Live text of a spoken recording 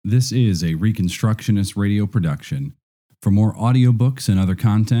This is a Reconstructionist radio production. For more audiobooks and other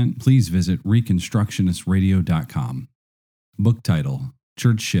content, please visit reconstructionistradio.com. Book title,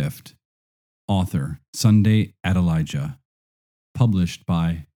 Church Shift. Author, Sunday Adelijah. Published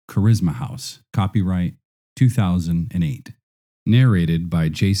by Charisma House. Copyright 2008. Narrated by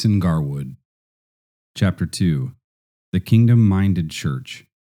Jason Garwood. Chapter 2. The Kingdom-Minded Church.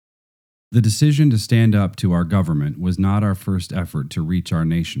 The decision to stand up to our government was not our first effort to reach our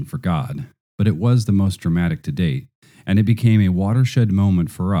nation for God, but it was the most dramatic to date, and it became a watershed moment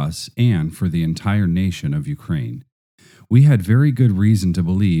for us and for the entire nation of Ukraine. We had very good reason to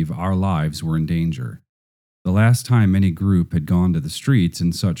believe our lives were in danger. The last time any group had gone to the streets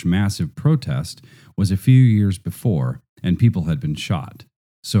in such massive protest was a few years before, and people had been shot.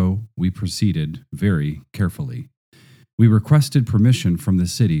 So we proceeded very carefully. We requested permission from the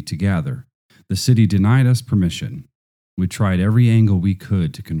city to gather. The city denied us permission. We tried every angle we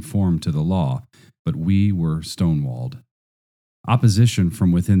could to conform to the law, but we were stonewalled. Opposition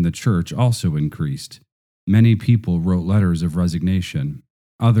from within the church also increased. Many people wrote letters of resignation.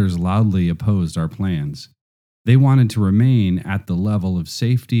 Others loudly opposed our plans. They wanted to remain at the level of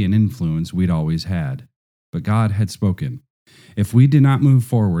safety and influence we'd always had. But God had spoken. If we did not move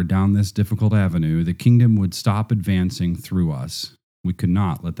forward down this difficult avenue, the kingdom would stop advancing through us. We could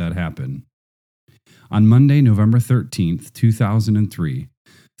not let that happen. On Monday, November 13th, 2003,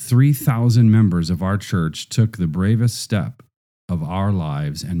 3,000 members of our church took the bravest step of our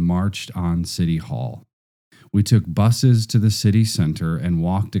lives and marched on City Hall. We took buses to the city center and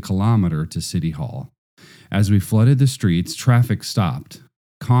walked a kilometer to City Hall. As we flooded the streets, traffic stopped.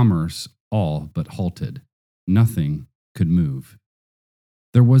 Commerce all but halted. Nothing could move.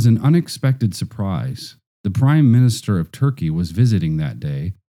 There was an unexpected surprise. The Prime Minister of Turkey was visiting that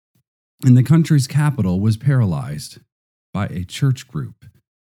day, and the country's capital was paralyzed by a church group.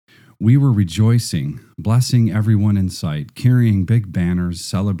 We were rejoicing, blessing everyone in sight, carrying big banners,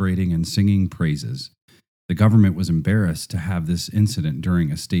 celebrating and singing praises. The government was embarrassed to have this incident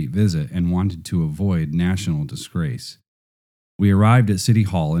during a state visit and wanted to avoid national disgrace. We arrived at City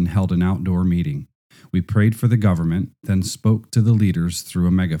Hall and held an outdoor meeting. We prayed for the government, then spoke to the leaders through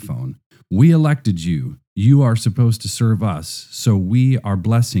a megaphone. We elected you. You are supposed to serve us, so we are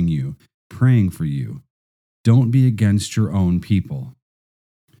blessing you, praying for you. Don't be against your own people.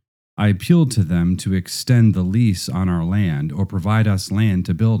 I appealed to them to extend the lease on our land or provide us land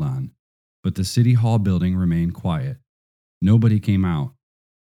to build on, but the City Hall building remained quiet. Nobody came out.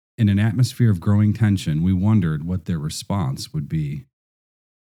 In an atmosphere of growing tension, we wondered what their response would be.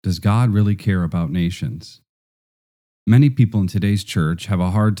 Does God really care about nations? Many people in today's church have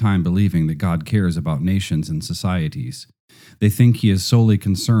a hard time believing that God cares about nations and societies. They think He is solely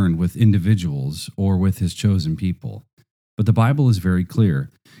concerned with individuals or with His chosen people. But the Bible is very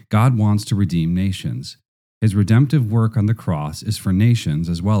clear. God wants to redeem nations. His redemptive work on the cross is for nations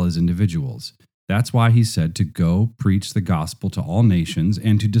as well as individuals. That's why He said to go preach the gospel to all nations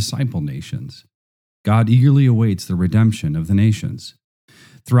and to disciple nations. God eagerly awaits the redemption of the nations.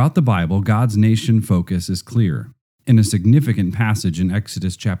 Throughout the Bible, God's nation focus is clear. In a significant passage in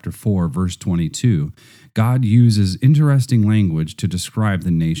Exodus chapter 4, verse 22, God uses interesting language to describe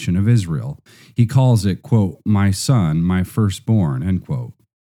the nation of Israel. He calls it, quote, my son, my firstborn, end quote.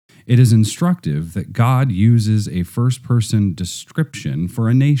 It is instructive that God uses a first-person description for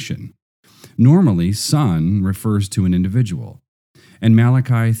a nation. Normally, son refers to an individual. In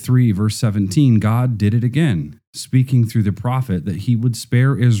Malachi 3, verse 17, God did it again, speaking through the prophet that He would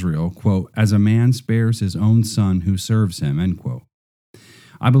spare Israel, quote, as a man spares his own son who serves him, end quote.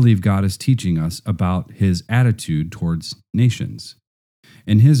 I believe God is teaching us about His attitude towards nations.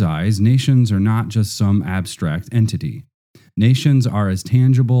 In His eyes, nations are not just some abstract entity. Nations are as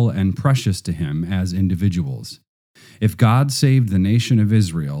tangible and precious to Him as individuals. If God saved the nation of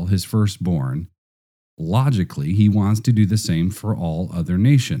Israel, His firstborn, logically, He wants to do the same for all other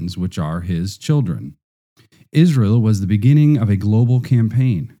nations, which are His children. Israel was the beginning of a global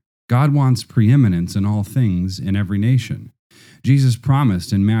campaign. God wants preeminence in all things in every nation. Jesus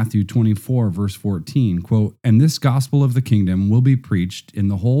promised in Matthew 24, verse 14, quote, and this gospel of the kingdom will be preached in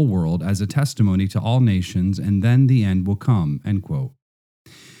the whole world as a testimony to all nations, and then the end will come, end quote.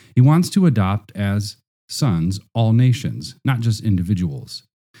 He wants to adopt as sons all nations, not just individuals.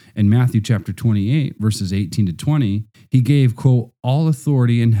 In Matthew chapter 28, verses 18 to 20, He gave, quote, all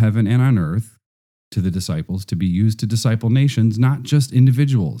authority in heaven and on earth to the disciples to be used to disciple nations, not just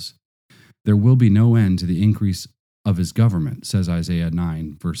individuals. There will be no end to the increase of His government, says Isaiah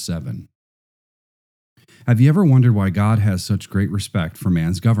 9, verse 7. Have you ever wondered why God has such great respect for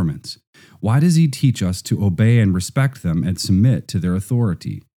man's governments? Why does He teach us to obey and respect them and submit to their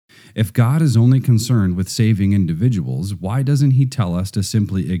authority? If God is only concerned with saving individuals, why doesn't He tell us to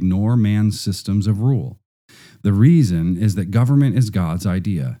simply ignore man's systems of rule? The reason is that government is God's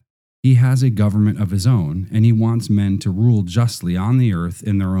idea. He has a government of His own, and He wants men to rule justly on the earth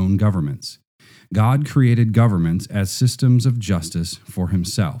in their own governments. God created governments as systems of justice for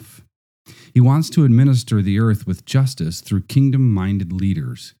Himself. He wants to administer the earth with justice through kingdom-minded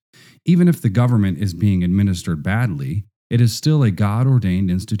leaders. Even if the government is being administered badly, it is still a God-ordained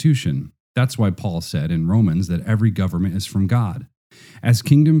institution. That's why Paul said in Romans that every government is from God. As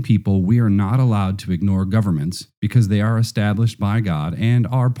kingdom people, we are not allowed to ignore governments because they are established by God and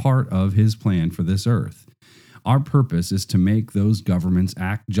are part of His plan for this earth. Our purpose is to make those governments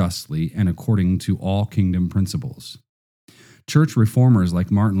act justly and according to all kingdom principles. Church reformers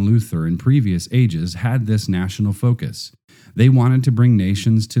like Martin Luther in previous ages had this national focus. They wanted to bring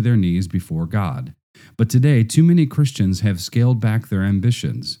nations to their knees before God. But today, too many Christians have scaled back their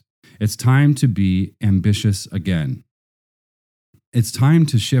ambitions. It's time to be ambitious again. It's time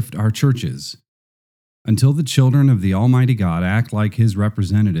to shift our churches. Until the children of the Almighty God act like His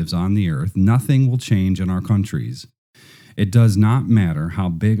representatives on the earth, nothing will change in our countries. It does not matter how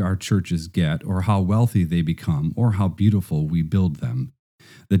big our churches get, or how wealthy they become, or how beautiful we build them.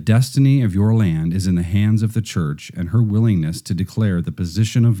 The destiny of your land is in the hands of the church and her willingness to declare the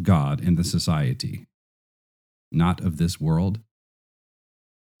position of God in the society. Not of this world.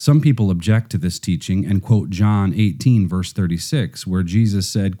 Some people object to this teaching and quote John 18, verse 36, where Jesus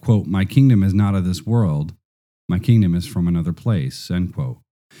said, quote, "My kingdom is not of this world, my kingdom is from another place," end quote.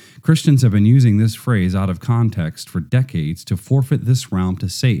 Christians have been using this phrase out of context for decades to forfeit this realm to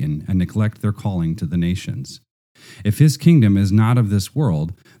Satan and neglect their calling to the nations. If His kingdom is not of this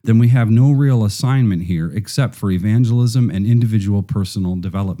world, then we have no real assignment here except for evangelism and individual personal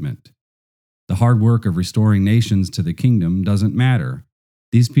development. The hard work of restoring nations to the kingdom doesn't matter.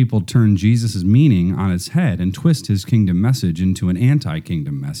 These people turn Jesus' meaning on its head and twist His kingdom message into an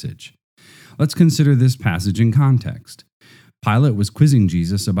anti-kingdom message. Let's consider this passage in context. Pilate was quizzing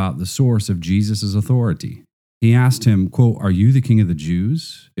Jesus about the source of Jesus' authority. He asked Him, quote, "Are you the king of the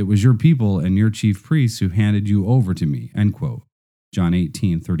Jews? It was your people and your chief priests who handed you over to me," end quote. John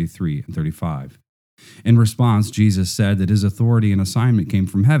 18, 33 and 35. In response, Jesus said that His authority and assignment came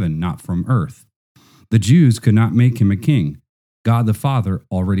from heaven, not from earth. The Jews could not make Him a king. God the Father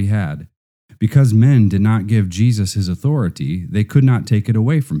already had. Because men did not give Jesus His authority, they could not take it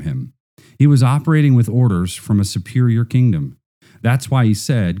away from Him. He was operating with orders from a superior kingdom. That's why He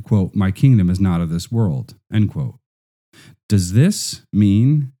said, quote, "My kingdom is not of this world," end quote. Does this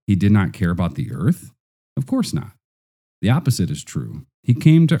mean He did not care about the earth? Of course not. The opposite is true. He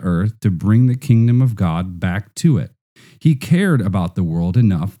came to earth to bring the kingdom of God back to it. He cared about the world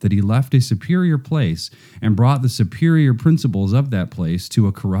enough that He left a superior place and brought the superior principles of that place to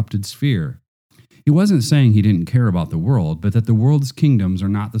a corrupted sphere. He wasn't saying He didn't care about the world, but that the world's kingdoms are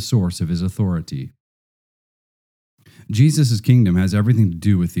not the source of His authority. Jesus' kingdom has everything to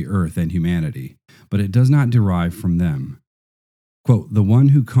do with the earth and humanity, but it does not derive from them. Quote, "The one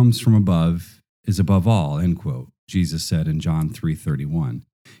who comes from above is above all," end quote, Jesus said in John 3:31.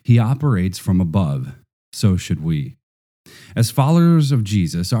 He operates from above, so should we. As followers of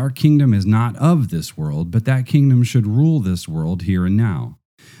Jesus, our kingdom is not of this world, but that kingdom should rule this world here and now.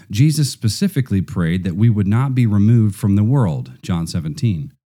 Jesus specifically prayed that we would not be removed from the world, John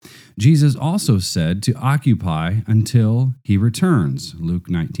 17. Jesus also said to occupy until He returns, Luke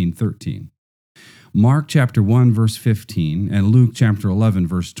 19:13. Mark chapter 1, verse 15, and Luke chapter 11,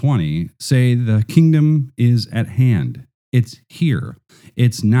 verse 20 say the kingdom is at hand. It's here.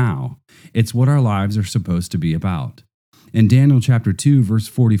 It's now. It's what our lives are supposed to be about. And Daniel chapter 2, verse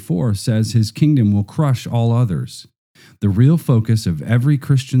 44 says His kingdom will crush all others. The real focus of every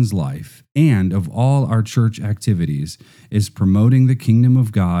Christian's life and of all our church activities is promoting the kingdom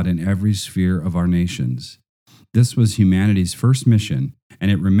of God in every sphere of our nations. This was humanity's first mission,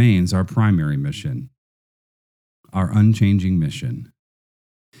 and it remains our primary mission, our unchanging mission.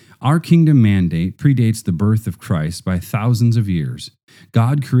 Our kingdom mandate predates the birth of Christ by thousands of years.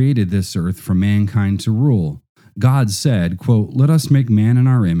 God created this earth for mankind to rule. God said, quote, "Let us make man in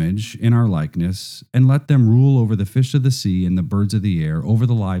our image, in our likeness, and let them rule over the fish of the sea and the birds of the air, over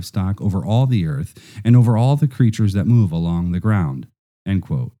the livestock, over all the earth, and over all the creatures that move along the ground." End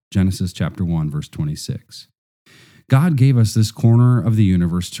quote. Genesis chapter 1, verse 26. God gave us this corner of the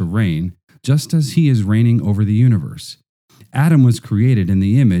universe to reign, just as He is reigning over the universe. Adam was created in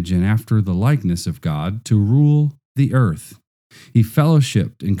the image and after the likeness of God to rule the earth. He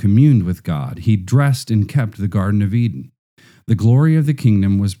fellowshiped and communed with God. He dressed and kept the Garden of Eden. The glory of the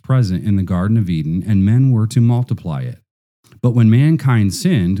kingdom was present in the Garden of Eden, and men were to multiply it. But when mankind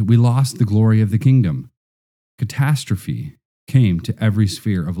sinned, we lost the glory of the kingdom. Catastrophe came to every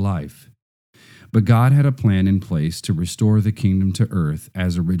sphere of life. But God had a plan in place to restore the kingdom to earth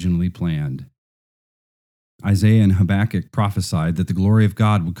as originally planned. Isaiah and Habakkuk prophesied that the glory of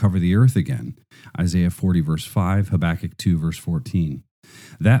God would cover the earth again. Isaiah 40, verse 5, Habakkuk 2, verse 14.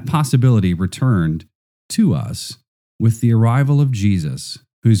 That possibility returned to us with the arrival of Jesus,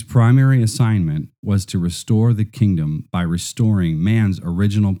 whose primary assignment was to restore the kingdom by restoring man's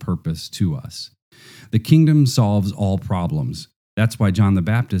original purpose to us. The kingdom solves all problems. That's why John the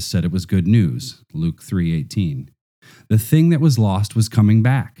Baptist said it was good news, Luke 3:18. The thing that was lost was coming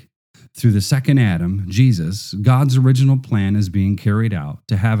back. Through the second Adam, Jesus, God's original plan is being carried out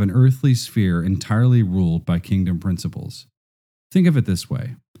to have an earthly sphere entirely ruled by kingdom principles. Think of it this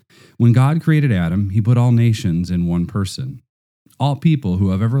way. When God created Adam, he put all nations in one person. All people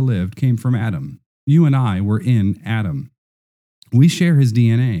who have ever lived came from Adam. You and I were in Adam. We share his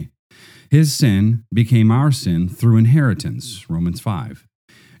DNA. His sin became our sin through inheritance, Romans 5.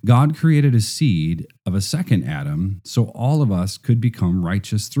 God created a seed of a second Adam so all of us could become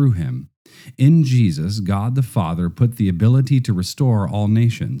righteous through him. In Jesus, God the Father put the ability to restore all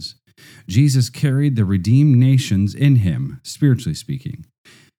nations. Jesus carried the redeemed nations in him, spiritually speaking.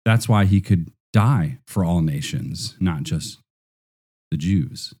 That's why he could die for all nations, not just the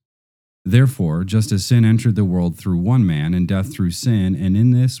Jews. Therefore, just as sin entered the world through one man and death through sin, and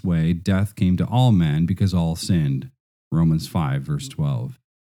in this way death came to all men because all sinned. Romans 5, verse 12.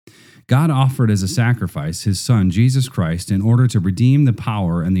 God offered as a sacrifice his Son, Jesus Christ, in order to redeem the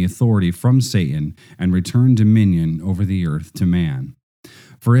power and the authority from Satan and return dominion over the earth to man.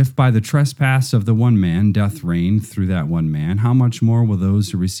 For if by the trespass of the one man death reigned through that one man, how much more will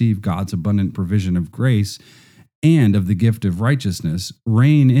those who receive God's abundant provision of grace and of the gift of righteousness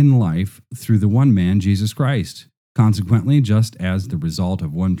reign in life through the one man, Jesus Christ? Consequently, just as the result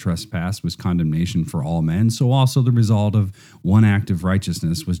of one trespass was condemnation for all men, so also the result of one act of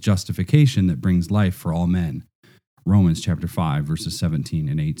righteousness was justification that brings life for all men. Romans chapter 5, verses 17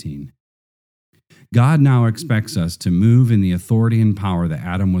 and 18. God now expects us to move in the authority and power that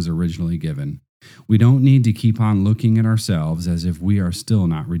Adam was originally given. We don't need to keep on looking at ourselves as if we are still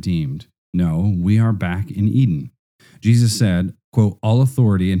not redeemed. No, we are back in Eden. Jesus said, quote, all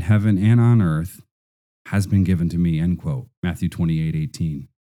authority in heaven and on earth has been given to me, end quote. Matthew 28:18.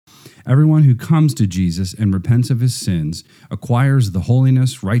 Everyone who comes to Jesus and repents of his sins acquires the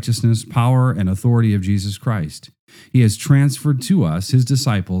holiness, righteousness, power, and authority of Jesus Christ. He has transferred to us, his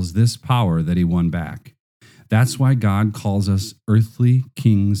disciples, this power that he won back. That's why God calls us earthly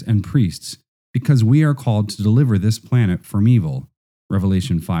kings and priests, because we are called to deliver this planet from evil.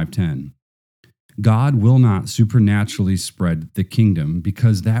 Revelation 5:10. God will not supernaturally spread the kingdom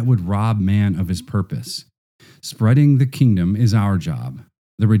because that would rob man of his purpose. Spreading the kingdom is our job.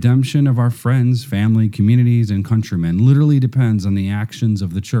 The redemption of our friends, family, communities, and countrymen literally depends on the actions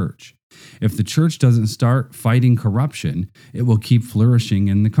of the church. If the church doesn't start fighting corruption, it will keep flourishing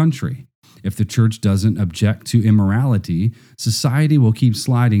in the country. If the church doesn't object to immorality, society will keep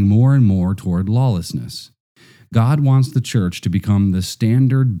sliding more and more toward lawlessness. God wants the church to become the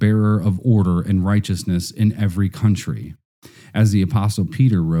standard bearer of order and righteousness in every country. As the Apostle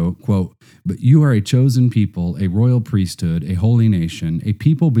Peter wrote, quote, but you are a chosen people, a royal priesthood, a holy nation, a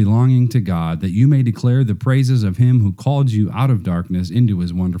people belonging to God, that you may declare the praises of him who called you out of darkness into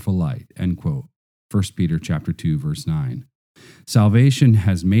his wonderful light, end quote. 1 Peter chapter 2, verse 9. Salvation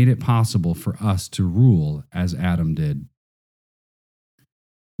has made it possible for us to rule as Adam did.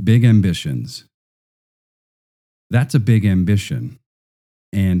 Big ambitions. That's a big ambition.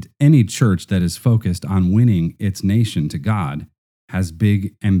 And any church that is focused on winning its nation to God has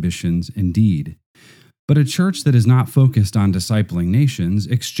big ambitions indeed. But a church that is not focused on discipling nations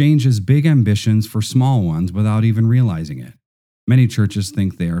exchanges big ambitions for small ones without even realizing it. Many churches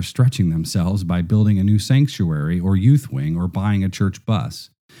think they are stretching themselves by building a new sanctuary or youth wing or buying a church bus.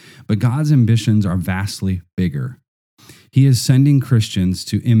 But God's ambitions are vastly bigger. He is sending Christians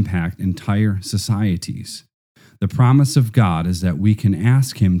to impact entire societies. The promise of God is that we can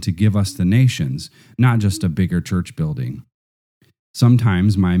ask him to give us the nations, not just a bigger church building.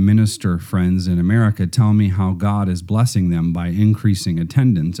 Sometimes my minister friends in America tell me how God is blessing them by increasing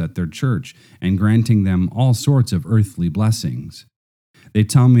attendance at their church and granting them all sorts of earthly blessings. They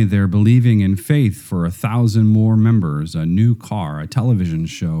tell me they're believing in faith for 1,000 more members, a new car, a television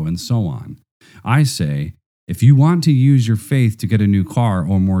show, and so on. I say, if you want to use your faith to get a new car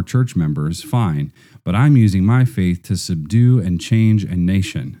or more church members, fine, but I'm using my faith to subdue and change a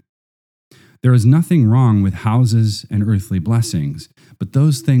nation. There is nothing wrong with houses and earthly blessings, but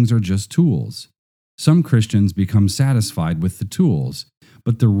those things are just tools. Some Christians become satisfied with the tools,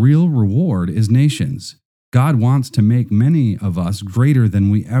 but the real reward is nations. God wants to make many of us greater than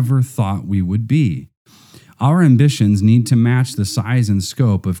we ever thought we would be. Our ambitions need to match the size and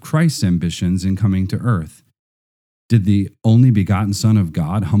scope of Christ's ambitions in coming to earth. Did the only begotten Son of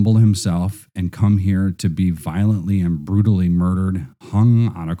God humble himself and come here to be violently and brutally murdered, hung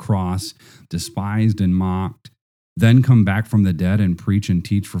on a cross, despised and mocked, then come back from the dead and preach and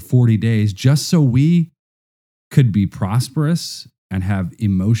teach for 40 days just so we could be prosperous and have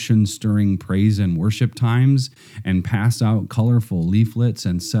emotion-stirring praise and worship times and pass out colorful leaflets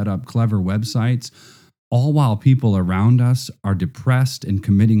and set up clever websites, all while people around us are depressed and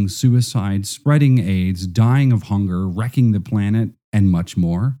committing suicide, spreading AIDS, dying of hunger, wrecking the planet, and much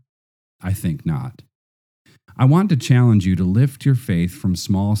more? I think not. I want to challenge you to lift your faith from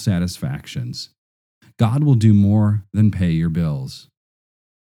small satisfactions. God will do more than pay your bills.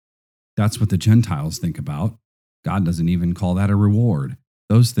 That's what the Gentiles think about. God doesn't even call that a reward.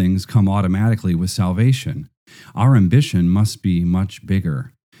 Those things come automatically with salvation. Our ambition must be much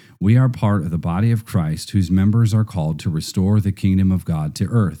bigger. We are part of the body of Christ whose members are called to restore the kingdom of God to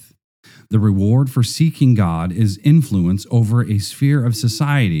earth. The reward for seeking God is influence over a sphere of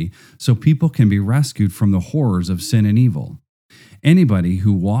society so people can be rescued from the horrors of sin and evil. Anybody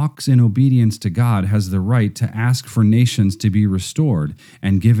who walks in obedience to God has the right to ask for nations to be restored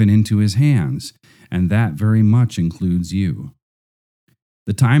and given into his hands, and that very much includes you.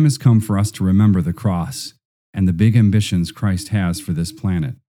 The time has come for us to remember the cross and the big ambitions Christ has for this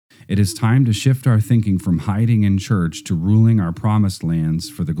planet. It is time to shift our thinking from hiding in church to ruling our promised lands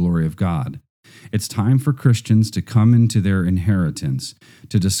for the glory of God. It's time for Christians to come into their inheritance,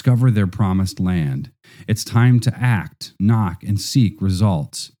 to discover their promised land. It's time to act, knock, and seek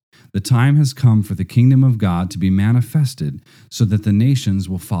results. The time has come for the kingdom of God to be manifested so that the nations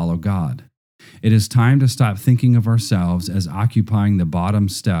will follow God. It is time to stop thinking of ourselves as occupying the bottom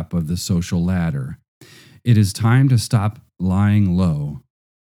step of the social ladder. It is time to stop lying low.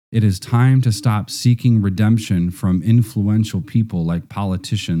 It is time to stop seeking redemption from influential people like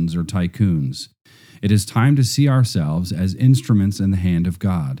politicians or tycoons. It is time to see ourselves as instruments in the hand of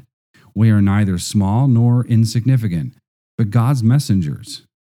God. We are neither small nor insignificant, but God's messengers.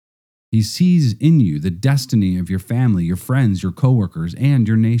 He sees in you the destiny of your family, your friends, your coworkers, and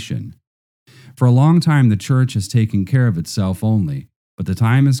your nation. For a long time, the church has taken care of itself only, but the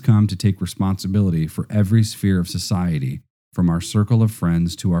time has come to take responsibility for every sphere of society, from our circle of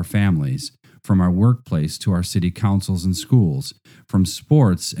friends to our families, from our workplace to our city councils and schools, from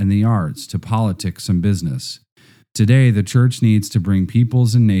sports and the arts to politics and business. Today, the church needs to bring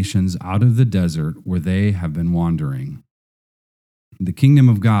peoples and nations out of the desert where they have been wandering. The kingdom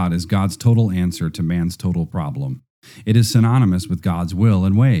of God is God's total answer to man's total problem. It is synonymous with God's will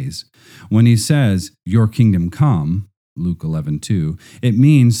and ways. When he says, "Your kingdom come," Luke 11:2, it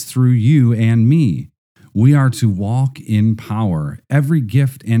means through you and me. We are to walk in power. Every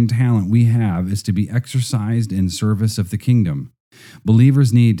gift and talent we have is to be exercised in service of the kingdom.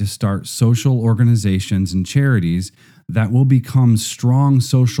 Believers need to start social organizations and charities that will become strong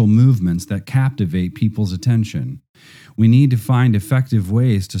social movements that captivate people's attention. We need to find effective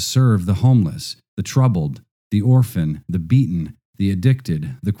ways to serve the homeless, the troubled, the orphan, the beaten, the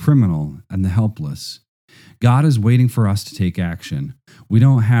addicted, the criminal, and the helpless. God is waiting for us to take action. We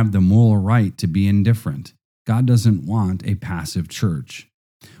don't have the moral right to be indifferent. God doesn't want a passive church.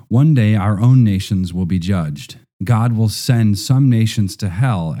 One day our own nations will be judged. God will send some nations to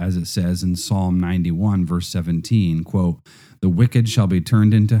hell, as it says in Psalm 91, verse 17, quote, "The wicked shall be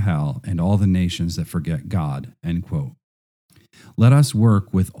turned into hell, and all the nations that forget God," end quote. Let us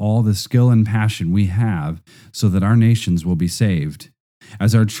work with all the skill and passion we have so that our nations will be saved.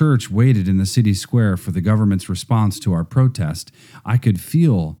 As our church waited in the city square for the government's response to our protest, I could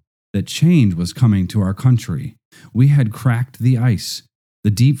feel that change was coming to our country. We had cracked the ice.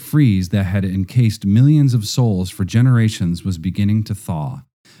 The deep freeze that had encased millions of souls for generations was beginning to thaw.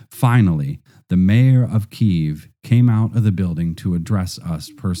 Finally, the mayor of Kyiv came out of the building to address us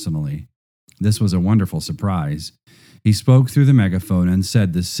personally. This was a wonderful surprise. He spoke through the megaphone and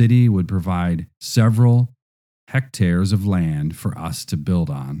said the city would provide several hectares of land for us to build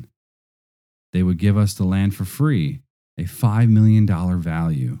on. They would give us the land for free, a $5 million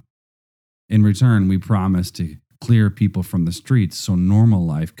value. In return, we promised to clear people from the streets so normal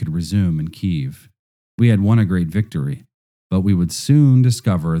life could resume in Kyiv. We had won a great victory, but we would soon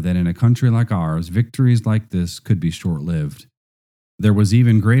discover that in a country like ours, victories like this could be short-lived. There was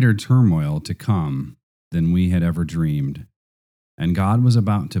even greater turmoil to come than we had ever dreamed. And God was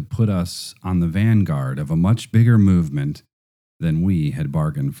about to put us on the vanguard of a much bigger movement than we had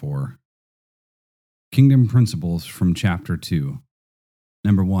bargained for. Kingdom Principles from Chapter 2.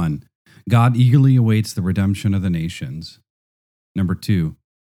 Number 1. God eagerly awaits the redemption of the nations. Number 2.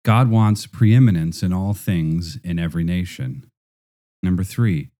 God wants preeminence in all things in every nation. Number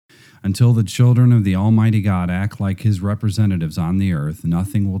 3. Until the children of the Almighty God act like His representatives on the earth,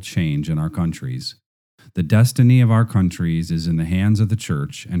 nothing will change in our countries. The destiny of our countries is in the hands of the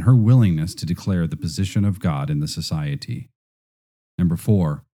church and her willingness to declare the position of God in the society. Number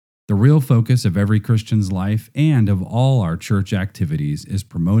 4. The real focus of every Christian's life and of all our church activities is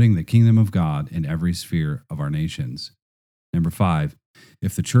promoting the kingdom of God in every sphere of our nations. Number 5.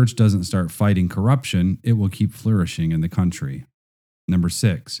 If the church doesn't start fighting corruption, it will keep flourishing in the country. Number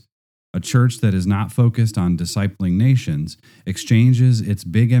 6. A church that is not focused on discipling nations exchanges its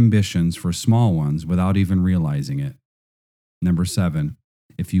big ambitions for small ones without even realizing it. Number 7.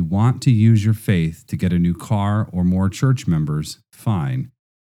 If you want to use your faith to get a new car or more church members, fine.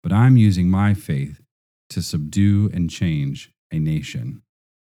 But I'm using my faith to subdue and change a nation.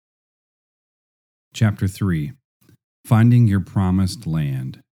 Chapter 3. Finding your promised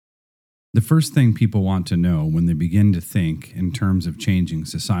land. The first thing people want to know when they begin to think in terms of changing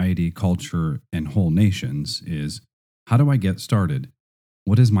society, culture, and whole nations is, how do I get started?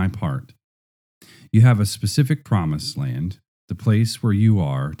 What is my part? You have a specific promised land, the place where you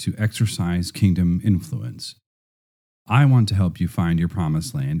are to exercise kingdom influence. I want to help you find your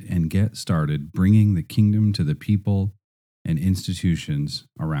promised land and get started bringing the kingdom to the people and institutions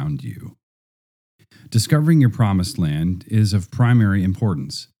around you. Discovering your promised land is of primary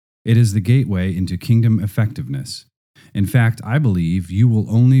importance. It is the gateway into kingdom effectiveness. In fact, I believe you will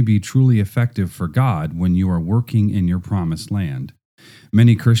only be truly effective for God when you are working in your promised land.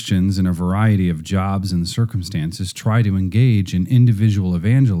 Many Christians in a variety of jobs and circumstances try to engage in individual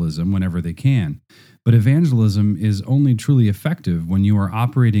evangelism whenever they can, but evangelism is only truly effective when you are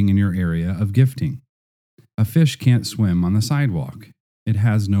operating in your area of gifting. A fish can't swim on the sidewalk. It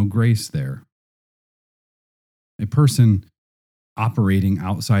has no grace there. A person operating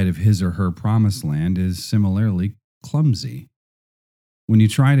outside of his or her promised land is similarly clumsy. When you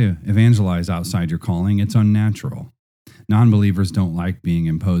try to evangelize outside your calling, it's unnatural. Non-believers don't like being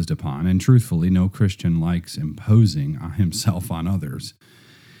imposed upon, and truthfully, no Christian likes imposing himself on others.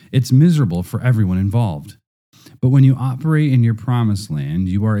 It's miserable for everyone involved. But when you operate in your promised land,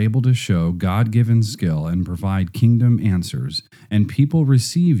 you are able to show God-given skill and provide kingdom answers, and people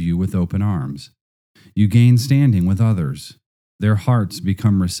receive you with open arms. You gain standing with others. Their hearts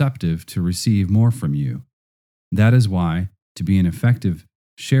become receptive to receive more from you. That is why, to be an effective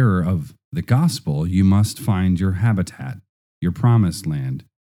sharer of the gospel, you must find your habitat, your promised land,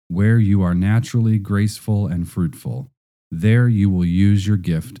 where you are naturally graceful and fruitful. There you will use your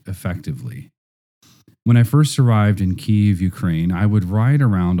gift effectively. When I first arrived in Kyiv, Ukraine, I would ride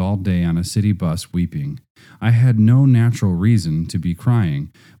around all day on a city bus weeping. I had no natural reason to be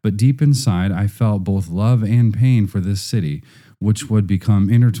crying, but deep inside I felt both love and pain for this city, which would become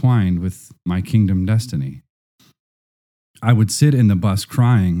intertwined with my kingdom destiny. I would sit in the bus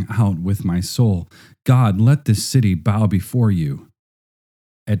crying out with my soul, God, let this city bow before you.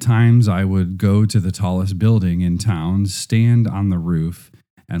 At times I would go to the tallest building in town, stand on the roof,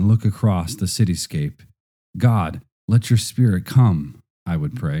 and look across the cityscape. God, let your spirit come, I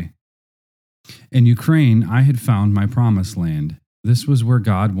would pray. In Ukraine, I had found my promised land. This was where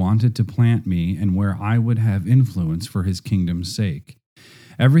God wanted to plant me and where I would have influence for His kingdom's sake.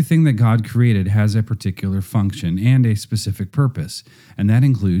 Everything that God created has a particular function and a specific purpose, and that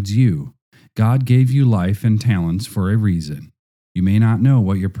includes you. God gave you life and talents for a reason. You may not know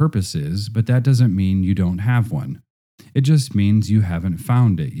what your purpose is, but that doesn't mean you don't have one. It just means you haven't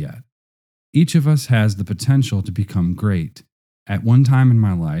found it yet. Each of us has the potential to become great. At one time in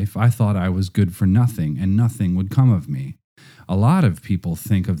my life, I thought I was good for nothing and nothing would come of me. A lot of people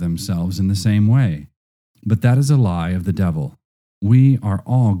think of themselves in the same way, but that is a lie of the devil. We are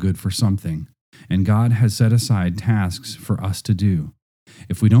all good for something, and God has set aside tasks for us to do.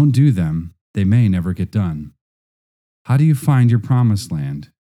 If we don't do them, they may never get done. How do you find your promised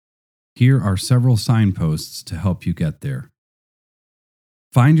land? Here are several signposts to help you get there.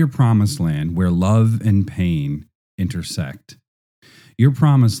 Find your promised land where love and pain intersect. Your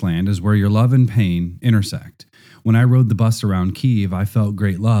promised land is where your love and pain intersect. When I rode the bus around Kyiv, I felt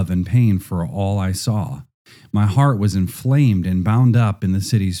great love and pain for all I saw. My heart was inflamed and bound up in the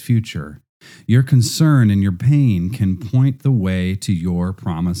city's future. Your concern and your pain can point the way to your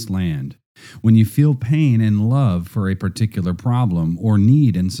promised land. When you feel pain and love for a particular problem or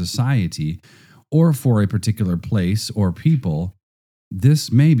need in society, or for a particular place or people,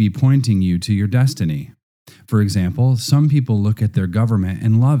 this may be pointing you to your destiny. For example, some people look at their government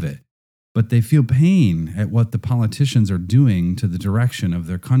and love it. but they feel pain at what the politicians are doing to the direction of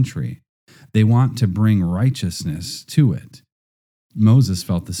their country. They want to bring righteousness to it. Moses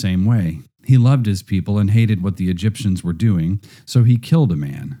felt the same way. He loved his people and hated what the Egyptians were doing, so he killed a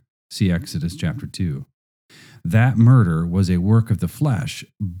man. See Exodus chapter 2. That murder was a work of the flesh,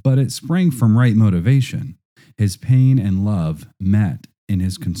 but it sprang from right motivation. His pain and love met in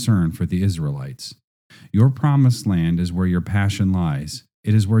his concern for the Israelites. Your promised land is where your passion lies.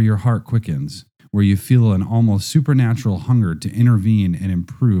 It is where your heart quickens, where you feel an almost supernatural hunger to intervene and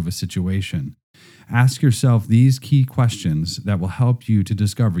improve a situation. Ask yourself these key questions that will help you to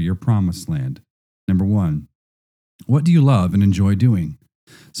discover your promised land. Number 1, what do you love and enjoy doing?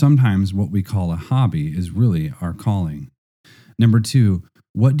 Sometimes what we call a hobby is really our calling. Number 2,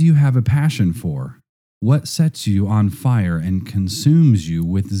 what do you have a passion for? What sets you on fire and consumes you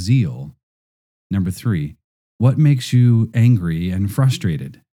with zeal? Number 3, what makes you angry and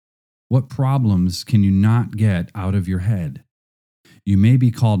frustrated? What problems can you not get out of your head? You may be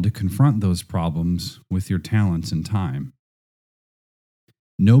called to confront those problems with your talents and time.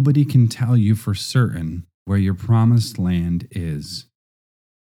 Nobody can tell you for certain where your promised land is.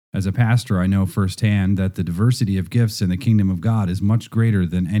 As a pastor, I know firsthand that the diversity of gifts in the kingdom of God is much greater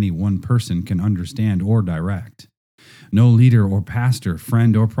than any one person can understand or direct. No leader or pastor,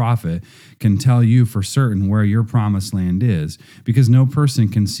 friend or prophet can tell you for certain where your promised land is, because no person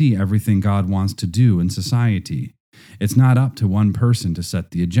can see everything God wants to do in society. It's not up to one person to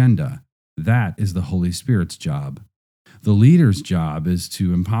set the agenda. That is the Holy Spirit's job. The leader's job is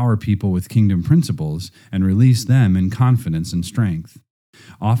to empower people with kingdom principles and release them in confidence and strength.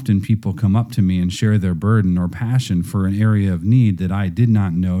 Often people come up to me and share their burden or passion for an area of need that I did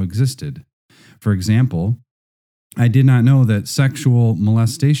not know existed. For example, I did not know that sexual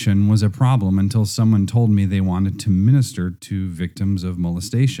molestation was a problem until someone told me they wanted to minister to victims of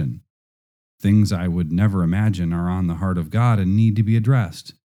molestation. Things I would never imagine are on the heart of God and need to be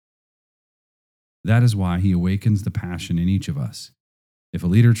addressed. That is why He awakens the passion in each of us. If a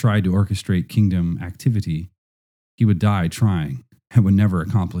leader tried to orchestrate kingdom activity, he would die trying and would never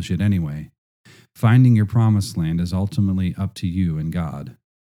accomplish it anyway. Finding your promised land is ultimately up to you and God.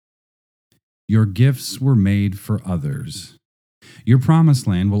 Your gifts were made for others. Your promised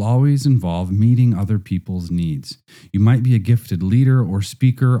land will always involve meeting other people's needs. You might be a gifted leader or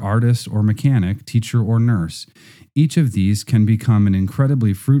speaker, artist or mechanic, teacher or nurse. Each of these can become an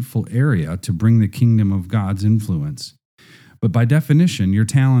incredibly fruitful area to bring the kingdom of God's influence. But by definition, your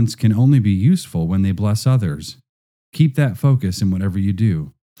talents can only be useful when they bless others. Keep that focus in whatever you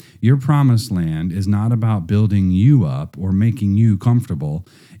do. Your promised land is not about building you up or making you comfortable.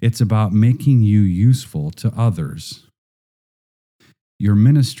 It's about making you useful to others. Your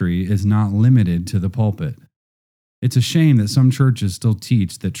ministry is not limited to the pulpit. It's a shame that some churches still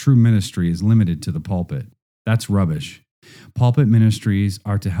teach that true ministry is limited to the pulpit. That's rubbish. Pulpit ministries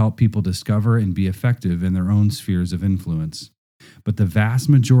are to help people discover and be effective in their own spheres of influence. But the vast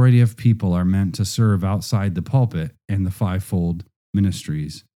majority of people are meant to serve outside the pulpit and the fivefold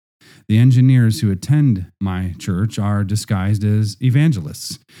ministries. The engineers who attend my church are disguised as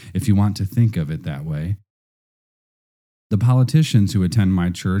evangelists, if you want to think of it that way. The politicians who attend my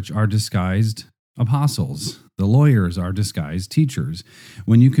church are disguised apostles. The lawyers are disguised teachers.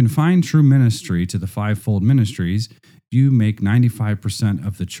 When you confine true ministry to the fivefold ministries, you make 95%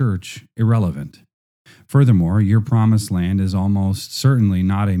 of the church irrelevant. Furthermore, your promised land is almost certainly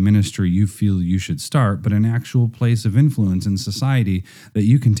not a ministry you feel you should start, but an actual place of influence in society that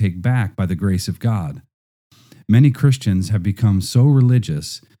you can take back by the grace of God. Many Christians have become so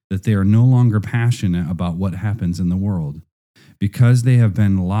religious that they are no longer passionate about what happens in the world. Because they have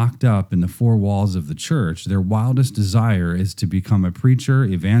been locked up in the four walls of the church, their wildest desire is to become a preacher,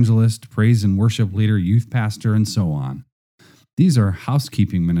 evangelist, praise and worship leader, youth pastor, and so on. These are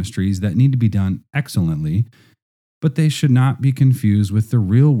housekeeping ministries that need to be done excellently, but they should not be confused with the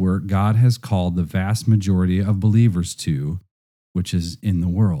real work God has called the vast majority of believers to, which is in the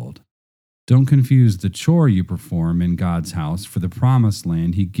world. Don't confuse the chore you perform in God's house for the promised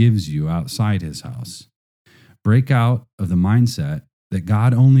land He gives you outside His house. Break out of the mindset that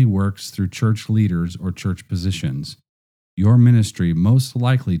God only works through church leaders or church positions. Your ministry most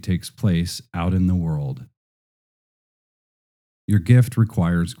likely takes place out in the world. Your gift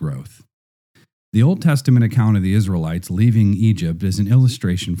requires growth. The Old Testament account of the Israelites leaving Egypt is an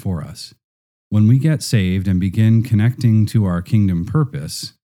illustration for us. When we get saved and begin connecting to our kingdom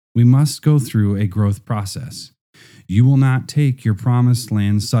purpose, we must go through a growth process. You will not take your promised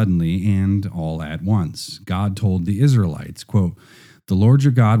land suddenly and all at once. God told the Israelites, quote, The Lord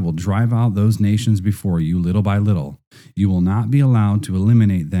your God will drive out those nations before you little by little. You will not be allowed to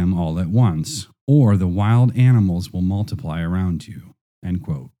eliminate them all at once, or the wild animals will multiply around you. End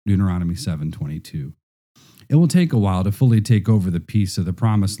quote. Deuteronomy 7:22. It will take a while to fully take over the piece of the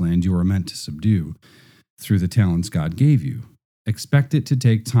promised land you are meant to subdue through the talents God gave you. Expect it to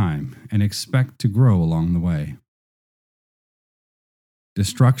take time and expect to grow along the way.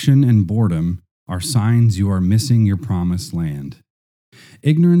 Destruction and boredom are signs you are missing your promised land.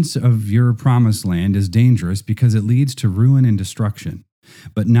 Ignorance of your promised land is dangerous because it leads to ruin and destruction.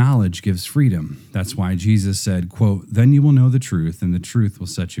 But knowledge gives freedom. That's why Jesus said, quote, "Then you will know the truth, and the truth will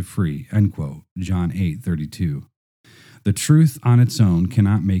set you free." End quote. John 8:32. The truth on its own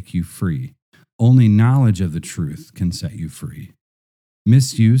cannot make you free. Only knowledge of the truth can set you free.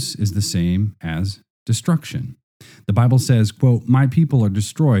 Misuse is the same as destruction. The Bible says, quote, "My people are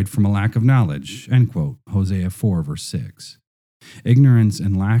destroyed from a lack of knowledge." End quote. Hosea 4:6. Ignorance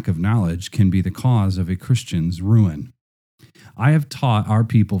and lack of knowledge can be the cause of a Christian's ruin. I have taught our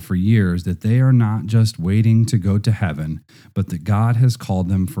people for years that they are not just waiting to go to heaven, but that God has called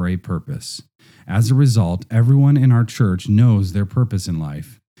them for a purpose. As a result, everyone in our church knows their purpose in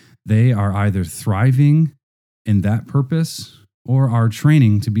life. They are either thriving in that purpose or are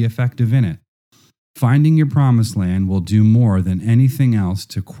training to be effective in it. Finding your promised land will do more than anything else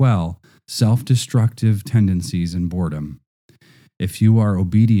to quell self-destructive tendencies and boredom. If you are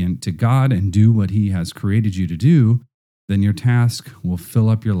obedient to God and do what He has created you to do, then your task will fill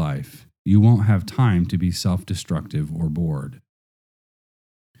up your life. You won't have time to be self-destructive or bored.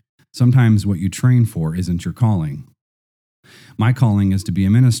 Sometimes what you train for isn't your calling. My calling is to be a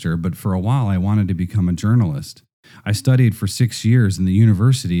minister, but for a while I wanted to become a journalist. I studied for 6 years in the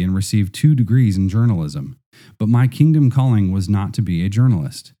university and received 2 degrees in journalism. But my kingdom calling was not to be a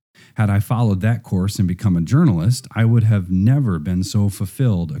journalist. Had I followed that course and become a journalist, I would have never been so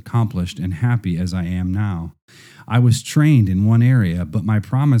fulfilled, accomplished, and happy as I am now. I was trained in one area, but my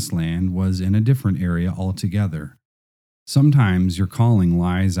promised land was in a different area altogether. Sometimes your calling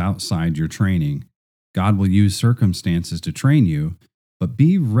lies outside your training. God will use circumstances to train you, but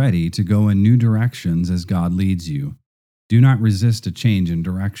be ready to go in new directions as God leads you. Do not resist a change in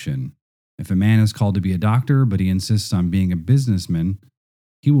direction. If a man is called to be a doctor, but he insists on being a businessman,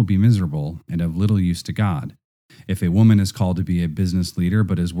 he will be miserable and of little use to God. If a woman is called to be a business leader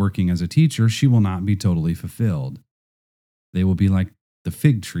but is working as a teacher, she will not be totally fulfilled. They will be like the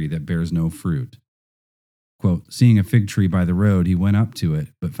fig tree that bears no fruit. Quote, "Seeing a fig tree by the road, he went up to it,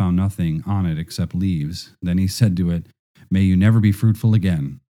 but found nothing on it except leaves. Then he said to it, 'May you never be fruitful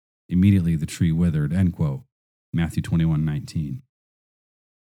again.' Immediately the tree withered." End quote. Matthew 21:19.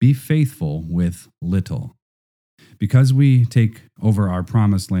 Be faithful with little. Because we take over our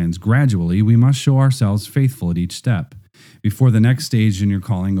promised lands gradually, we must show ourselves faithful at each step. Before the next stage in your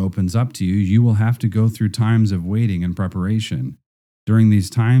calling opens up to you, you will have to go through times of waiting and preparation. During these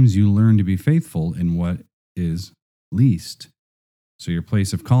times, you learn to be faithful in what is least. So your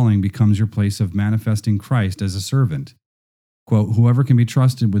place of calling becomes your place of manifesting Christ as a servant. Quote, "Whoever can be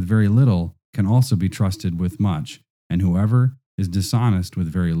trusted with very little can also be trusted with much, and whoever is dishonest with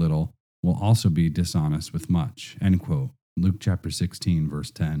very little will also be dishonest with much." End quote. Luke chapter 16,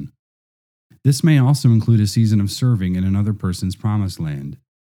 verse 10. This may also include a season of serving in another person's promised land.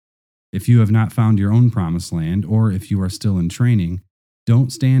 If you have not found your own promised land, or if you are still in training,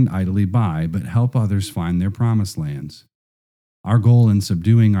 don't stand idly by, but help others find their promised lands. Our goal in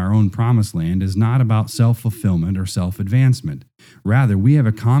subduing our own promised land is not about self-fulfillment or self-advancement. Rather, we have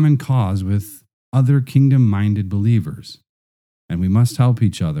a common cause with other kingdom-minded believers, and we must help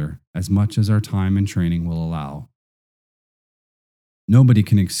each other as much as our time and training will allow. Nobody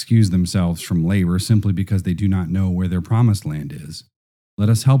can excuse themselves from labor simply because they do not know where their promised land is. Let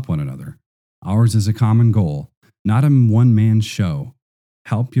us help one another. Ours is a common goal, not a one-man show.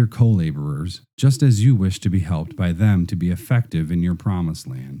 Help your co-laborers just as you wish to be helped by them to be effective in your promised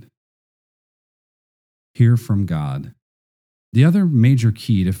land. Hear from God. The other major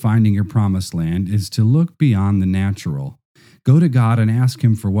key to finding your promised land is to look beyond the natural. Go to God and ask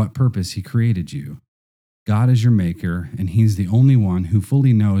Him for what purpose He created you. God is your maker, and He's the only one who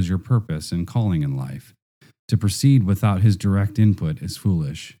fully knows your purpose and calling in life. To proceed without His direct input is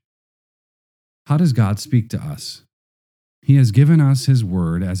foolish. How does God speak to us? He has given us His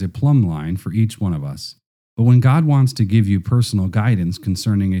word as a plumb line for each one of us. But when God wants to give you personal guidance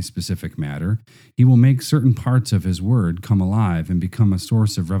concerning a specific matter, He will make certain parts of His word come alive and become a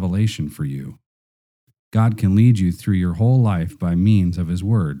source of revelation for you. God can lead you through your whole life by means of His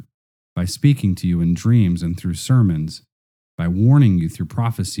word, by speaking to you in dreams and through sermons, by warning you through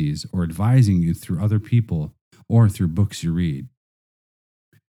prophecies or advising you through other people or through books you read.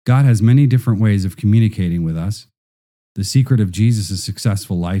 God has many different ways of communicating with us. The secret of Jesus'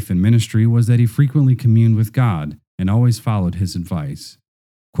 successful life and ministry was that he frequently communed with God and always followed his advice.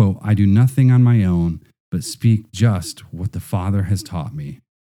 Quote, "I do nothing on my own, but speak just what the Father has taught me.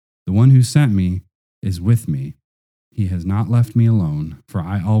 The one who sent me is with me. He has not left me alone, for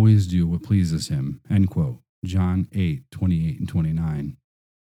I always do what pleases him." End quote. John 8:28 and 29.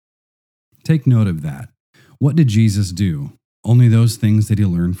 Take note of that. What did Jesus do? Only those things that he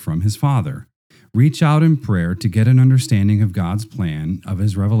learned from his Father. Reach out in prayer to get an understanding of God's plan, of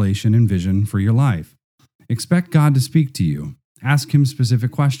his revelation and vision for your life. Expect God to speak to you. Ask him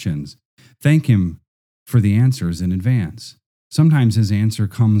specific questions. Thank him for the answers in advance. Sometimes his answer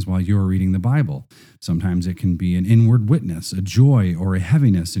comes while you are reading the Bible. Sometimes it can be an inward witness, a joy or a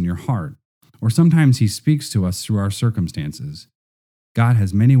heaviness in your heart. Or sometimes he speaks to us through our circumstances. God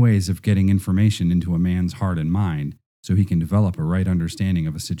has many ways of getting information into a man's heart and mind so he can develop a right understanding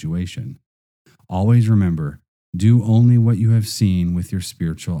of a situation. Always remember, do only what you have seen with your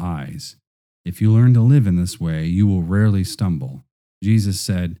spiritual eyes. If you learn to live in this way, you will rarely stumble. Jesus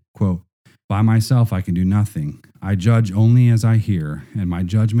said, quote, "By myself I can do nothing. I judge only as I hear, and my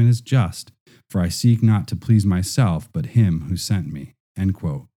judgment is just, for I seek not to please myself, but him who sent me." End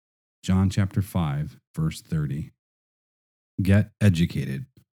quote. John chapter 5, verse 30. Get educated.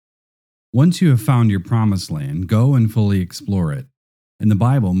 Once you have found your promised land, go and fully explore it. In the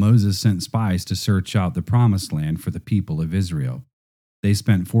Bible, Moses sent spies to search out the promised land for the people of Israel. They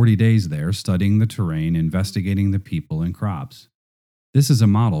spent 40 days there studying the terrain, investigating the people and crops. This is a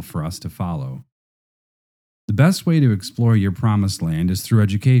model for us to follow. The best way to explore your promised land is through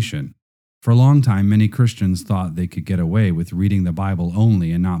education. For a long time, many Christians thought they could get away with reading the Bible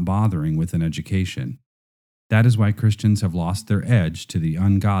only and not bothering with an education. That is why Christians have lost their edge to the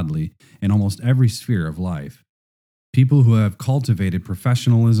ungodly in almost every sphere of life. People who have cultivated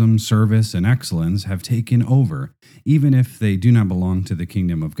professionalism, service, and excellence have taken over, even if they do not belong to the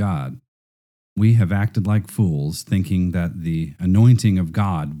kingdom of God. We have acted like fools, thinking that the anointing of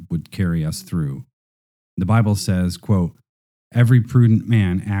God would carry us through. The Bible says, quote, "Every prudent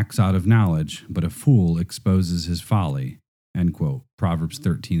man acts out of knowledge, but a fool exposes his folly." End quote. Proverbs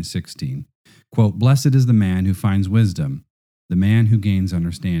 13:16. Quote, "Blessed is the man who finds wisdom, the man who gains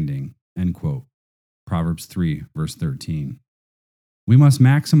understanding." End quote. Proverbs 3, verse 13. We must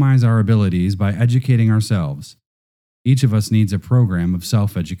maximize our abilities by educating ourselves. Each of us needs a program of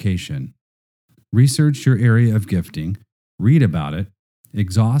self-education. Research your area of gifting, read about it,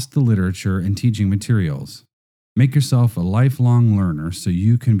 exhaust the literature and teaching materials. Make yourself a lifelong learner so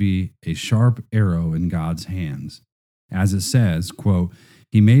you can be a sharp arrow in God's hands. As it says, quote,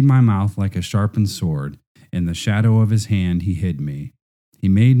 "He made my mouth like a sharpened sword. In the shadow of his hand he hid me. He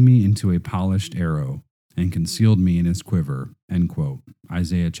made me into a polished arrow and concealed me in his quiver." End quote.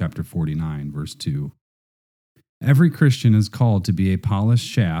 Isaiah chapter 49, verse 2. Every Christian is called to be a polished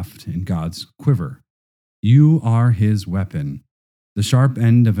shaft in God's quiver. You are his weapon. The sharp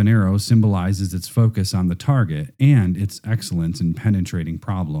end of an arrow symbolizes its focus on the target and its excellence in penetrating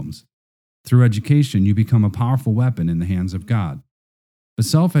problems. Through education, you become a powerful weapon in the hands of God. But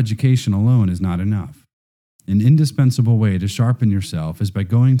self-education alone is not enough. An indispensable way to sharpen yourself is by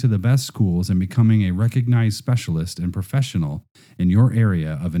going to the best schools and becoming a recognized specialist and professional in your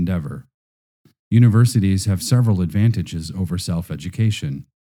area of endeavor. Universities have several advantages over self-education.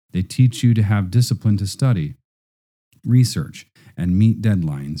 They teach you to have discipline to study, research, and meet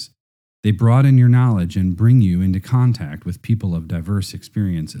deadlines. They broaden your knowledge and bring you into contact with people of diverse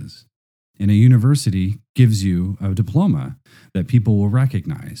experiences. And a university gives you a diploma that people will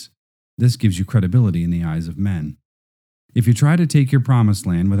recognize. This gives you credibility in the eyes of men. If you try to take your promised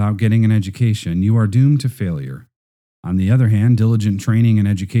land without getting an education, you are doomed to failure. On the other hand, diligent training and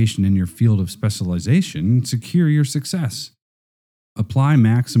education in your field of specialization secure your success. Apply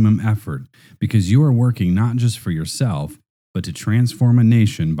maximum effort because you are working not just for yourself, but to transform a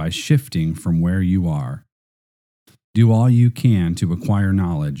nation by shifting from where you are. Do all you can to acquire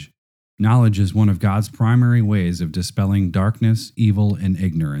knowledge. Knowledge is one of God's primary ways of dispelling darkness, evil, and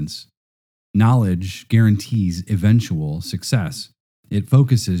ignorance. Knowledge guarantees eventual success. It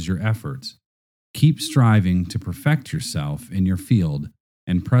focuses your efforts. Keep striving to perfect yourself in your field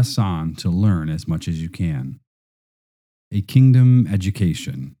and press on to learn as much as you can. A kingdom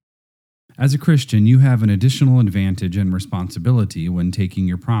education. As a Christian, you have an additional advantage and responsibility when taking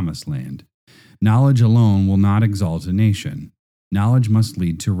your promised land. Knowledge alone will not exalt a nation. Knowledge must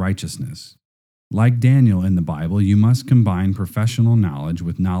lead to righteousness. Like Daniel in the Bible, you must combine professional knowledge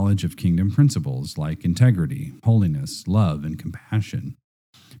with knowledge of kingdom principles like integrity, holiness, love, and compassion.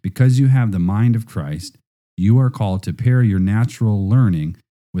 Because you have the mind of Christ, you are called to pair your natural learning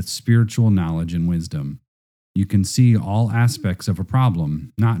with spiritual knowledge and wisdom. You can see all aspects of a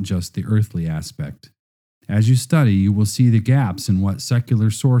problem, not just the earthly aspect. As you study, you will see the gaps in what secular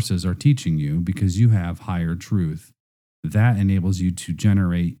sources are teaching you because you have higher truth. That enables you to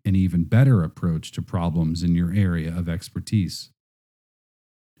generate an even better approach to problems in your area of expertise.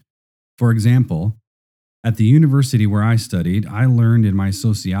 For example, at the university where I studied, I learned in my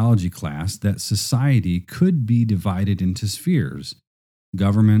sociology class that society could be divided into spheres: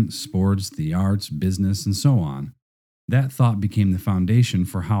 government, sports, the arts, business, and so on. That thought became the foundation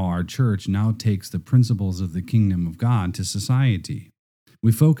for how our church now takes the principles of the kingdom of God to society.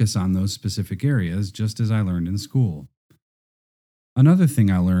 We focus on those specific areas, just as I learned in school. Another thing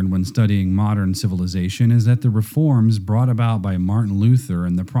I learned when studying modern civilization is that the reforms brought about by Martin Luther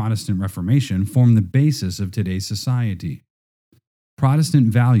and the Protestant Reformation form the basis of today's society. Protestant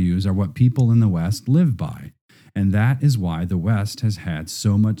values are what people in the West live by, and that is why the West has had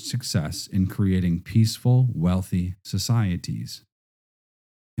so much success in creating peaceful, wealthy societies.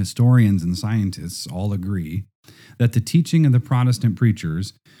 Historians and scientists all agree that the teaching of the Protestant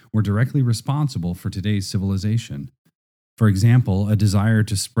preachers were directly responsible for today's civilization. For example, a desire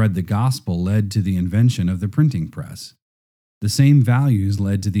to spread the gospel led to the invention of the printing press. The same values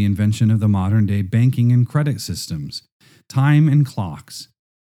led to the invention of the modern-day banking and credit systems, time and clocks,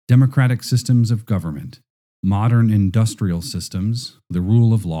 democratic systems of government, modern industrial systems, the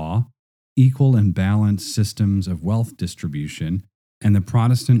rule of law, equal and balanced systems of wealth distribution, and the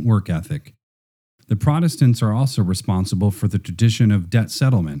Protestant work ethic. The Protestants are also responsible for the tradition of debt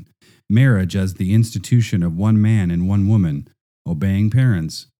settlement, marriage as the institution of one man and one woman, obeying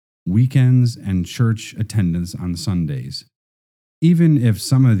parents, weekends, and church attendance on Sundays. Even if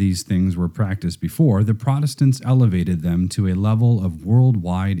some of these things were practiced before, the Protestants elevated them to a level of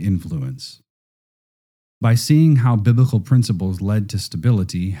worldwide influence. By seeing how biblical principles led to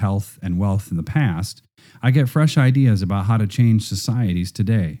stability, health, and wealth in the past, I get fresh ideas about how to change societies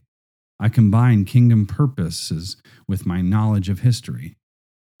today. I combine kingdom purposes with my knowledge of history.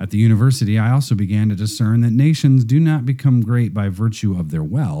 At the university, I also began to discern that nations do not become great by virtue of their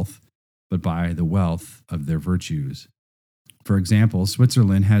wealth, but by the wealth of their virtues. For example,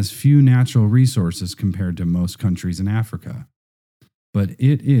 Switzerland has few natural resources compared to most countries in Africa. But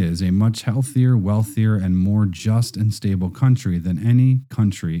it is a much healthier, wealthier, and more just and stable country than any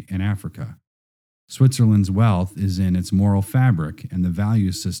country in Africa. Switzerland's wealth is in its moral fabric and the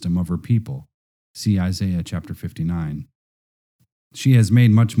value system of her people. See Isaiah chapter 59. She has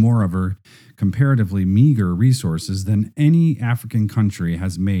made much more of her comparatively meager resources than any African country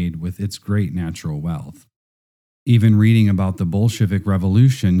has made with its great natural wealth. Even reading about the Bolshevik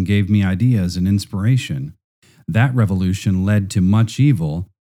Revolution gave me ideas and inspiration. That revolution led to much evil,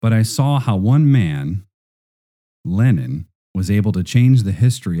 but I saw how one man, Lenin, was able to change the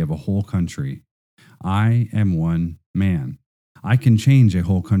history of a whole country. I am one man. I can change a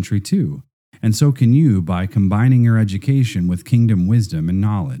whole country too. And so can you by combining your education with kingdom wisdom and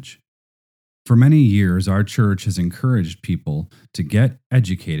knowledge. For many years, our church has encouraged people to get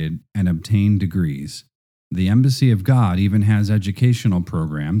educated and obtain degrees. The Embassy of God even has educational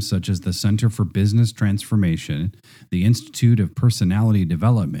programs such as the Center for Business Transformation, the Institute of Personality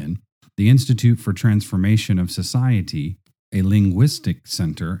Development, the Institute for Transformation of Society, a linguistic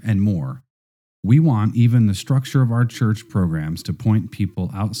center, and more. We want even the structure of our church programs to point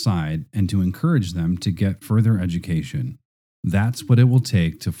people outside and to encourage them to get further education. That's what it will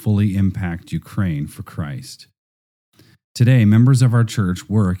take to fully impact Ukraine for Christ. Today, members of our church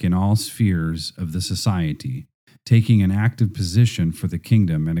work in all spheres of the society, taking an active position for the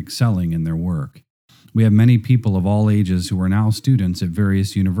kingdom and excelling in their work. We have many people of all ages who are now students at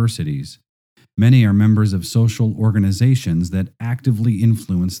various universities. Many are members of social organizations that actively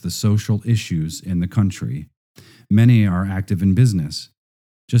influence the social issues in the country. Many are active in business.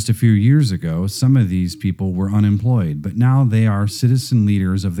 Just a few years ago, some of these people were unemployed, but now they are citizen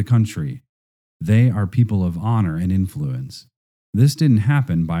leaders of the country. They are people of honor and influence. This didn't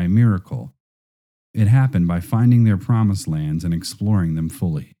happen by a miracle. It happened by finding their promised lands and exploring them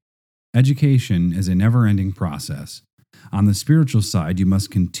fully. Education is a never-ending process. On the spiritual side, you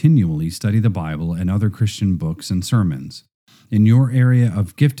must continually study the Bible and other Christian books and sermons. In your area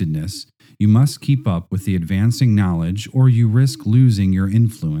of giftedness, you must keep up with the advancing knowledge, or you risk losing your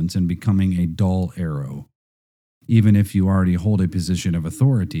influence and becoming a dull arrow. Even if you already hold a position of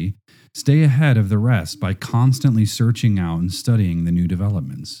authority, stay ahead of the rest by constantly searching out and studying the new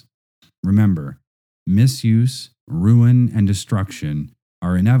developments. Remember, misuse, ruin, and destruction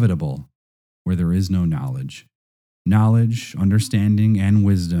are inevitable where there is no knowledge. Knowledge, understanding, and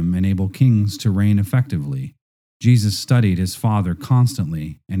wisdom enable kings to reign effectively. Jesus studied his Father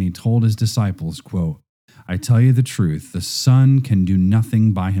constantly, and he told his disciples, quote, "I tell you the truth, the Son can do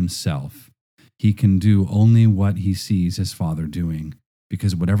nothing by himself. He can do only what he sees his Father doing,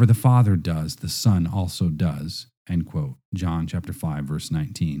 because whatever the Father does, the Son also does." End quote. John chapter 5, verse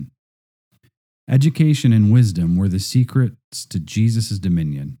 19. Education and wisdom were the secrets to Jesus'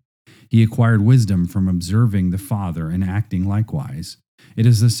 dominion. He acquired wisdom from observing the Father and acting likewise. It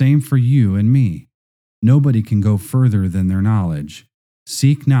is the same for you and me. Nobody can go further than their knowledge.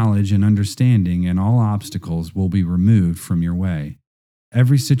 Seek knowledge and understanding, and all obstacles will be removed from your way.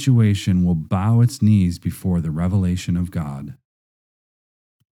 Every situation will bow its knees before the revelation of God.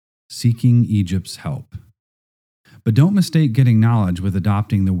 Seeking Egypt's help. But don't mistake getting knowledge with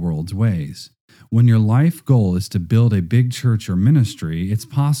adopting the world's ways. When your life goal is to build a big church or ministry, it's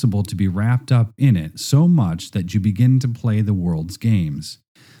possible to be wrapped up in it so much that you begin to play the world's games.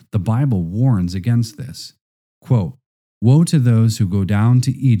 The Bible warns against this. Quote, "Woe to those who go down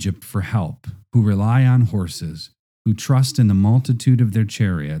to Egypt for help, who rely on horses, who trust in the multitude of their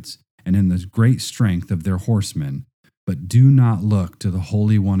chariots and in the great strength of their horsemen, but do not look to the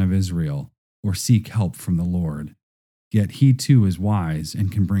Holy One of Israel or seek help from the Lord. Yet he too is wise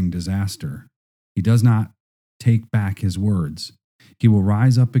and can bring disaster. He does not take back his words. He will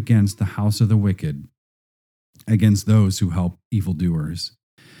rise up against the house of the wicked, against those who help evildoers.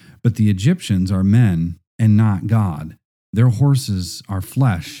 But the Egyptians are men and not God. Their horses are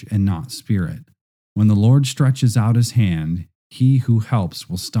flesh and not spirit. When the Lord stretches out his hand, he who helps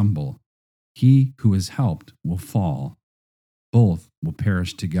will stumble. He who is helped will fall. Both will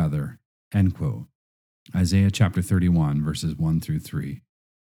perish together." End quote. Isaiah chapter 31, verses 1 through 3.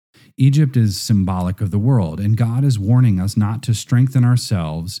 Egypt is symbolic of the world, and God is warning us not to strengthen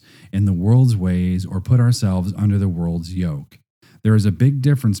ourselves in the world's ways or put ourselves under the world's yoke. There is a big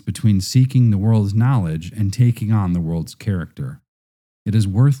difference between seeking the world's knowledge and taking on the world's character. It is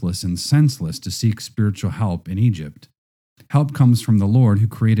worthless and senseless to seek spiritual help in Egypt. Help comes from the Lord who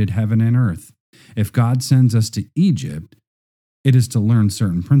created heaven and earth. If God sends us to Egypt, it is to learn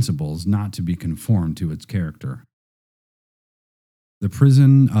certain principles, not to be conformed to its character. The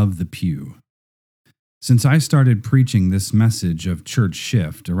prison of the pew. Since I started preaching this message of church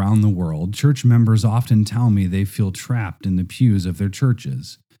shift around the world, church members often tell me they feel trapped in the pews of their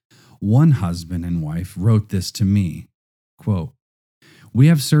churches. One husband and wife wrote this to me, quote, "We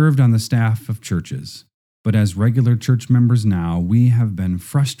have served on the staff of churches, but as regular church members now, we have been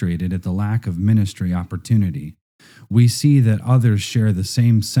frustrated at the lack of ministry opportunity. We see that others share the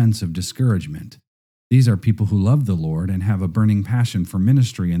same sense of discouragement. These are people who love the Lord and have a burning passion for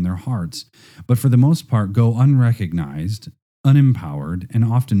ministry in their hearts, but for the most part go unrecognized, unempowered, and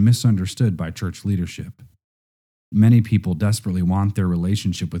often misunderstood by church leadership. Many people desperately want their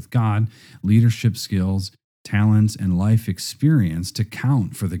relationship with God, leadership skills, talents, and life experience to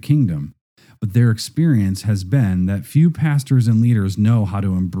count for the kingdom, but their experience has been that few pastors and leaders know how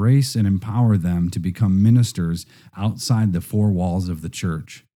to embrace and empower them to become ministers outside the four walls of the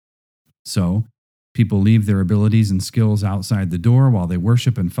church. So, people leave their abilities and skills outside the door while they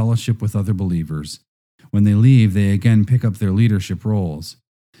worship and fellowship with other believers. When they leave, they again pick up their leadership roles.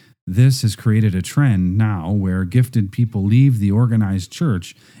 This has created a trend now where gifted people leave the organized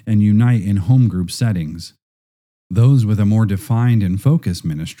church and unite in home group settings. Those with a more defined and focused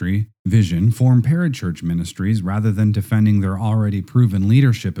ministry vision form parachurch ministries rather than defending their already proven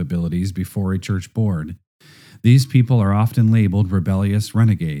leadership abilities before a church board. These people are often labeled rebellious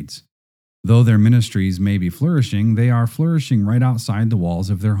renegades. Though their ministries may be flourishing, they are flourishing right outside the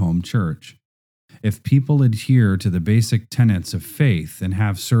walls of their home church. If people adhere to the basic tenets of faith and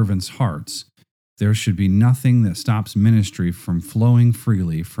have servants' hearts, there should be nothing that stops ministry from flowing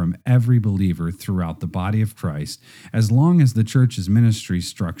freely from every believer throughout the body of Christ, as long as the church's ministry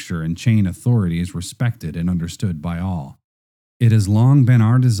structure and chain authority is respected and understood by all. It has long been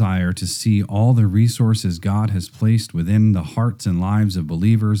our desire to see all the resources God has placed within the hearts and lives of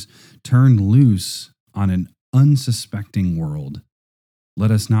believers turned loose on an unsuspecting world. Let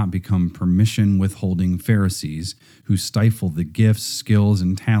us not become permission-withholding Pharisees who stifle the gifts, skills,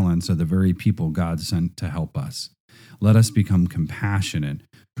 and talents of the very people God sent to help us. Let us become compassionate,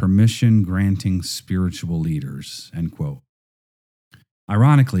 permission-granting spiritual leaders." End quote.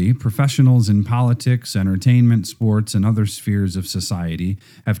 Ironically, professionals in politics, entertainment, sports, and other spheres of society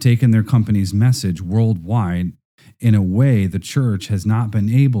have taken their company's message worldwide in a way the church has not been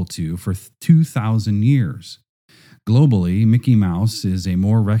able to for 2,000 years. Globally, Mickey Mouse is a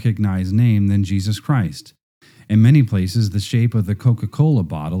more recognized name than Jesus Christ. In many places, the shape of the Coca-Cola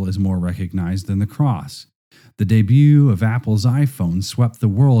bottle is more recognized than the cross. The debut of Apple's iPhone swept the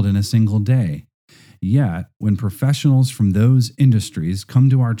world in a single day. Yet, when professionals from those industries come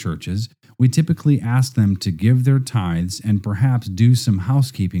to our churches, we typically ask them to give their tithes and perhaps do some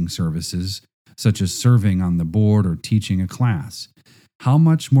housekeeping services, such as serving on the board or teaching a class. How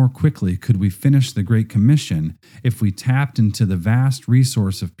much more quickly could we finish the Great Commission if we tapped into the vast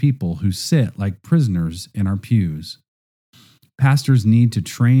resource of people who sit like prisoners in our pews? Pastors need to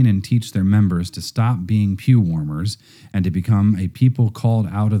train and teach their members to stop being pew warmers and to become a people called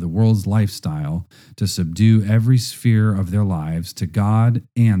out of the world's lifestyle to subdue every sphere of their lives to God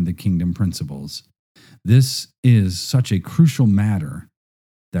and the kingdom principles. This is such a crucial matter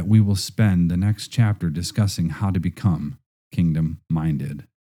that we will spend the next chapter discussing how to become kingdom-minded.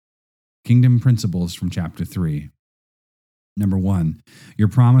 Kingdom principles from chapter 3. Number 1, your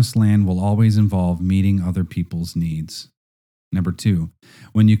promised land will always involve meeting other people's needs. Number 2,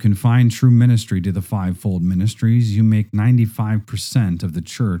 when you confine true ministry to the fivefold ministries, you make 95% of the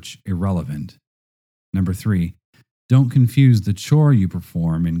church irrelevant. Number 3, don't confuse the chore you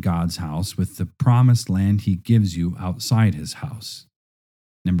perform in God's house with the promised land He gives you outside His house.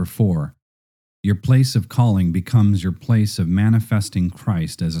 Number 4, your place of calling becomes your place of manifesting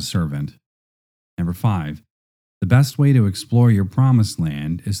Christ as a servant. Number 5, the best way to explore your promised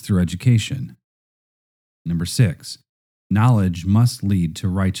land is through education. Number 6, knowledge must lead to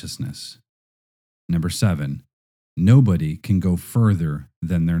righteousness. Number 7, nobody can go further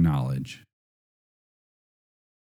than their knowledge.